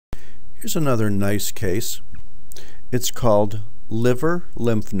Here's another nice case. It's called liver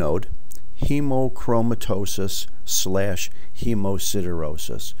lymph node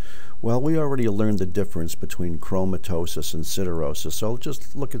hemochromatosis-hemosiderosis. Well, we already learned the difference between chromatosis and siderosis, so let's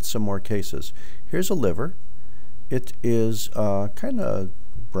just look at some more cases. Here's a liver. It is kind of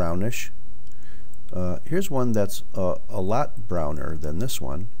brownish. Here's one that's a lot browner than this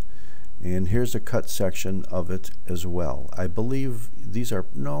one. And here's a cut section of it as well. I believe these are,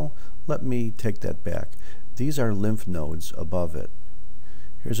 no, let me take that back. These are lymph nodes above it.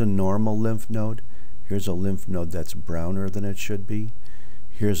 Here's a normal lymph node. Here's a lymph node that's browner than it should be.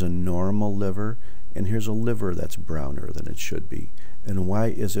 Here's a normal liver, and here's a liver that's browner than it should be. And why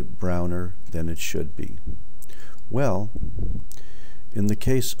is it browner than it should be? Well, in the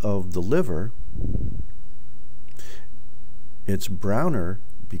case of the liver, it's browner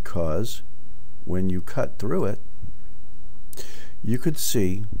because when you cut through it, you could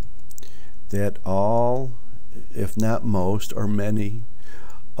see that all, if not most or many,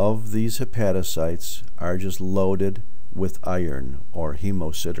 of these hepatocytes are just loaded with iron or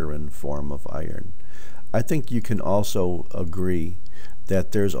hemosiderin form of iron. I think you can also agree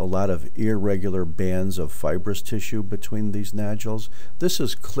that there's a lot of irregular bands of fibrous tissue between these nodules. This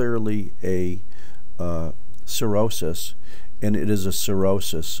is clearly a cirrhosis, and it is a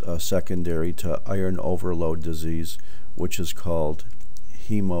cirrhosis secondary to iron overload disease, which is called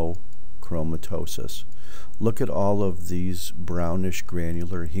hemochromatosis. Look at all of these brownish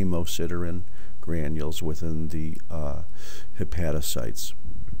granular hemosiderin granules within the hepatocytes.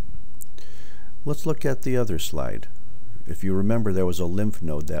 Let's look at the other slide. If you remember, there was a lymph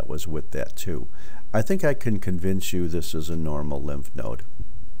node that was with that too. I think I can convince you this is a normal lymph node.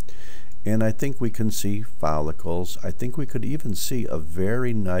 And I think we can see follicles. I think we could even see a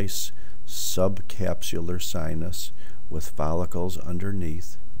very nice subcapsular sinus with follicles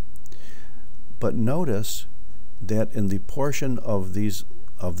underneath. But notice that in the portion of this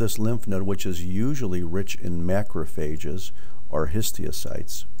lymph node, which is usually rich in macrophages or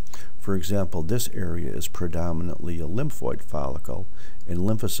histiocytes, for example, this area is predominantly a lymphoid follicle, and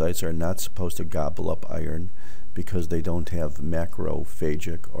lymphocytes are not supposed to gobble up iron because they don't have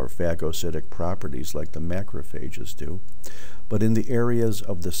macrophagic or phagocytic properties like the macrophages do. But in the areas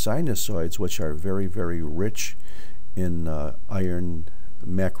of the sinusoids, which are very, very rich in iron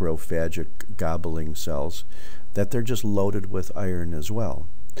macrophagic gobbling cells, that they're just loaded with iron as well.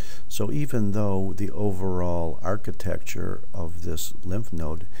 So even though the overall architecture of this lymph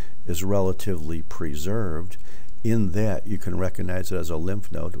node is relatively preserved, in that you can recognize it as a lymph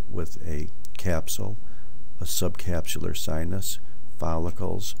node with a capsule, a subcapsular sinus,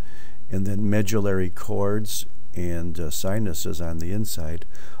 follicles, and then medullary cords and sinuses on the inside.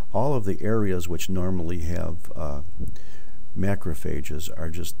 All of the areas which normally have macrophages are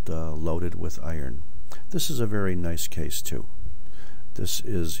just loaded with iron. This is a very nice case too. This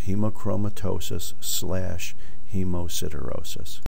is hemochromatosis/hemosiderosis.